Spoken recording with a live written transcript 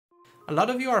A lot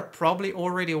of you are probably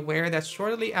already aware that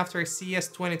shortly after CES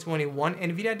 2021,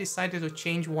 Nvidia decided to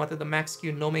change what the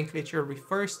Max-Q nomenclature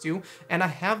refers to, and I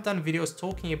have done videos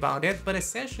talking about it, but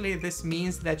essentially this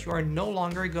means that you are no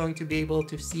longer going to be able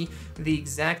to see the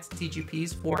exact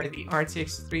TGPs for the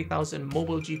RTX 3000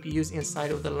 mobile GPUs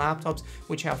inside of the laptops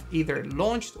which have either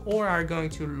launched or are going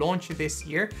to launch this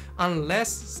year, unless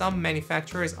some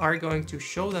manufacturers are going to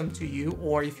show them to you,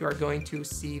 or if you are going to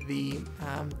see the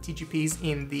TGPs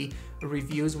in the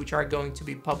reviews which are going to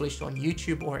be published on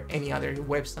YouTube or any other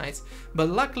websites. But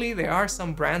luckily there are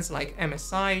some brands like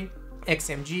MSI,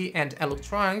 XMG and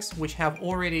Eluktronics which have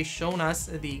already shown us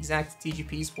the exact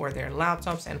TGPs for their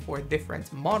laptops and for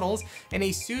different models, and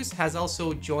Asus has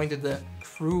also joined the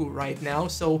crew right now.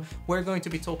 So we're going to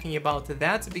be talking about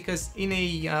that because in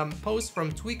a post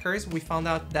from Tweakers we found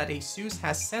out that Asus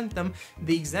has sent them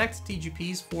the exact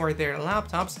TGPs for their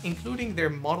laptops, including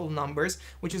their model numbers,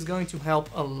 which is going to help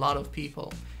a lot of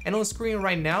people. And on screen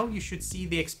right now you should see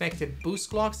the expected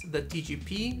boost clocks, the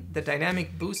TGP, the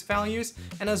dynamic boost values,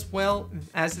 and as well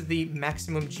as the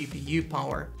maximum GPU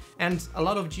power. And a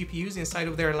lot of GPUs inside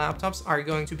of their laptops are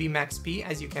going to be Max P,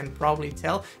 as you can probably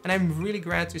tell, and I'm really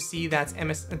glad to see that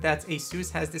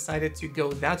Asus has decided to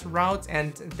go that route,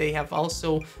 and they have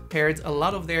also paired a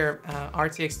lot of their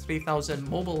RTX 3000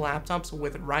 mobile laptops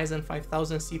with Ryzen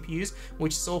 5000 CPUs,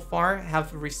 which so far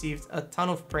have received a ton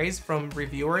of praise from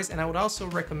reviewers. And I would also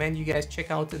recommend you guys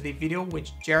check out the video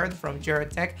which Jared from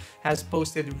Jared Tech has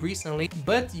posted recently,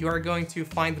 but you are going to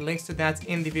find links to that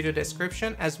in the video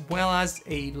description, as well as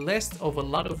a list of a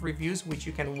lot of reviews which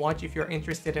you can watch if you're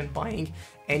interested in buying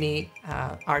any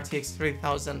RTX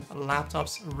 3000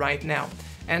 laptops right now.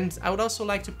 And I would also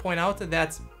like to point out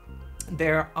that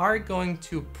there are going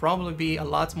to probably be a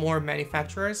lot more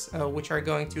manufacturers which are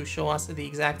going to show us the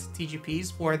exact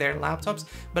TGPs for their laptops,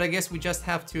 but I guess we just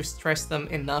have to stress them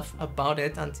enough about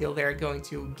it until they're going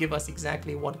to give us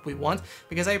exactly what we want,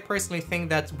 because I personally think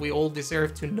that we all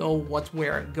deserve to know what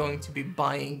we're going to be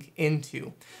buying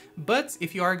into. But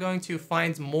if you are going to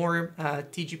find more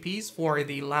TGPs for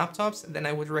the laptops, then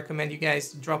I would recommend you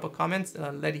guys drop a comment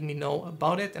letting me know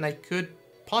about it, and I could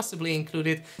possibly include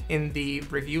it in the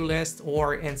review list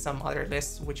or in some other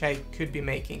lists which I could be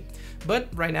making. But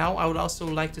right now I would also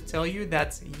like to tell you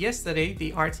that yesterday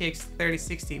the RTX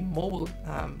 3060 mobile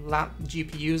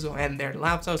GPUs and their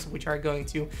laptops, which are going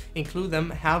to include them,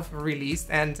 have released,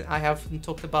 and I have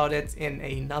talked about it in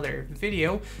another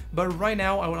video. But right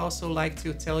now I would also like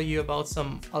to tell you about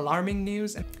some alarming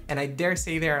news, and I dare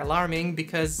say they're alarming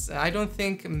because I don't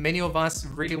think many of us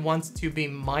really want to be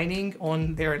mining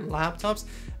on their laptops.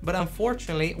 But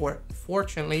unfortunately, or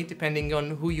fortunately, depending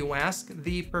on who you ask,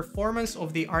 the performance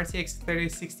of the RTX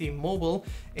 3060 mobile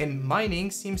in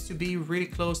mining seems to be really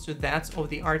close to that of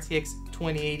the RTX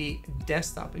 2080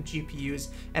 desktop GPUs.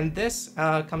 And this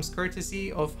comes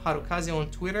courtesy of Harukaze on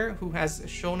Twitter, who has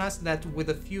shown us that with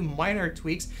a few minor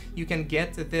tweaks, you can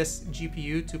get this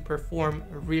GPU to perform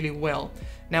really well.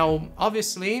 Now,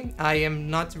 obviously, I am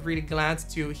not really glad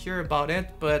to hear about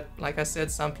it, but like I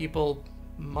said, some people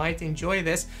might enjoy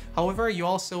this. However, you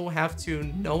also have to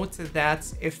note that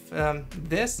if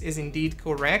this is indeed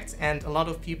correct and a lot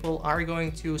of people are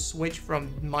going to switch from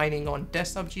mining on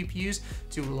desktop GPUs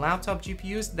to laptop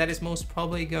GPUs, that is most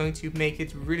probably going to make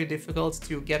it really difficult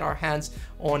to get our hands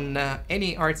on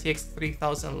any RTX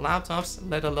 3000 laptops,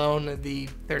 let alone the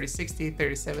 3060,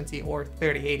 3070 or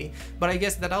 3080. But I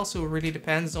guess that also really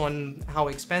depends on how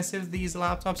expensive these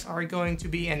laptops are going to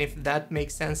be, and if that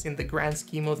makes sense in the grand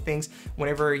scheme of things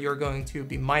whenever you're going to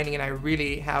be mining. And I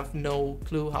really have no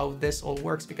clue how this all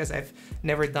works because I've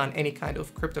never done any kind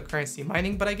of cryptocurrency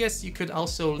mining, but I guess you could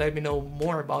also let me know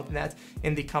more about that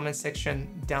in the comment section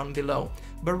down below.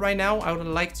 But right now I would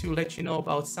like to let you know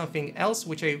about something else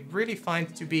which I really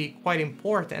find to be quite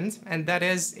important, and that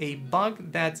is a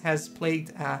bug that has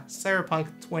plagued Cyberpunk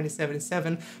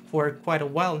 2077 for quite a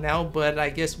while now, but I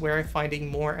guess we're finding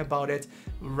more about it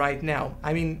right now.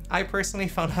 I mean, I personally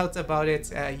found out about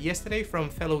it yesterday from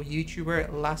fellow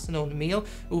YouTuber Last Known Meal,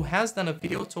 who has done a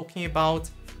video talking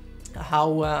about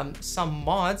how some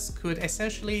mods could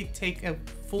essentially take a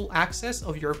full access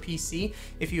of your PC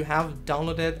if you have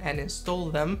downloaded and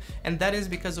installed them, and that is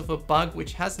because of a bug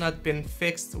which has not been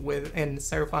fixed within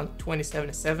Cyberpunk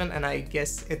 2077, and I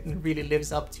guess it really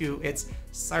lives up to its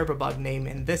cyberbug name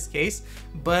in this case.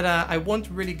 But I won't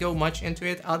really go much into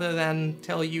it other than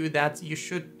tell you that you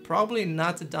should probably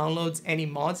not download any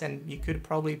mods, and you could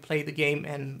probably play the game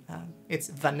in its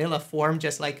vanilla form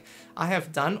just like I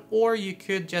have done, or you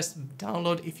could just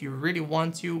download, if you really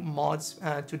want to, mods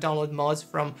to download mods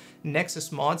from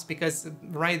Nexus Mods, because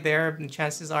right there the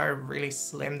chances are really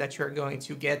slim that you're going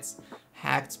to get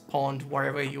hacked, pawned,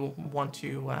 wherever you want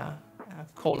to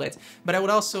call it. But I would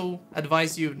also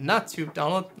advise you not to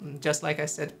download, just like I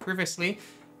said previously.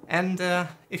 And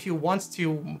if you want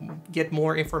to get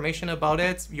more information about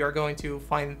it, you're going to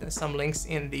find some links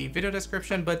in the video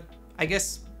description. But I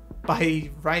guess by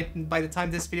the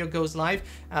time this video goes live,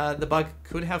 the bug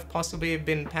could have possibly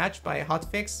been patched by a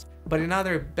hotfix. But in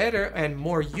other better and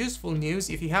more useful news,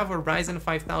 if you have a Ryzen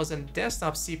 5000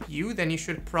 desktop CPU, then you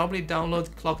should probably download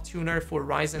ClockTuner for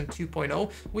Ryzen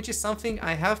 2.0, which is something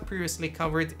I have previously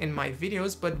covered in my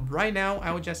videos. But right now,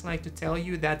 I would just like to tell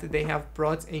you that they have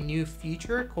brought a new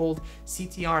feature called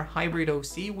CTR Hybrid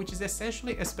OC, which is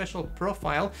essentially a special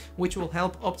profile which will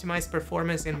help optimize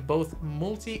performance in both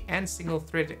multi and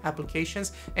single-threaded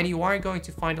applications. And you are going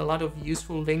to find a lot of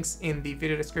useful links in the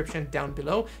video description down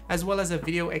below, as well as a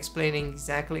video explaining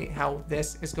exactly how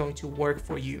this is going to work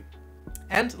for you.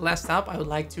 And last up, I would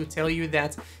like to tell you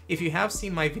that if you have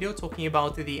seen my video talking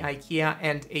about the IKEA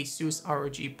and Asus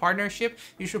ROG partnership,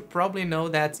 you should probably know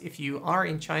that if you are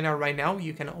in China right now,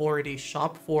 you can already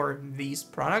shop for these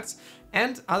products.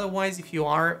 And otherwise, if you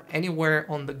are anywhere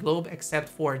on the globe except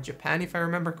for Japan, if I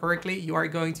remember correctly, you are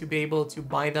going to be able to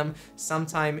buy them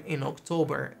sometime in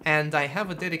October. And I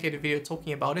have a dedicated video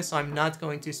talking about it, so I'm not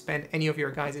going to spend any of your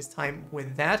guys' time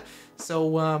with that.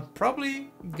 So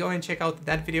probably go and check out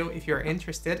that video if you're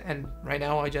interested. And right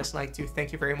now, I just like to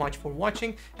thank you very much for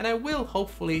watching, and I will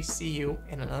hopefully see you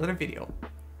in another video.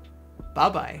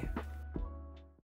 Bye-bye.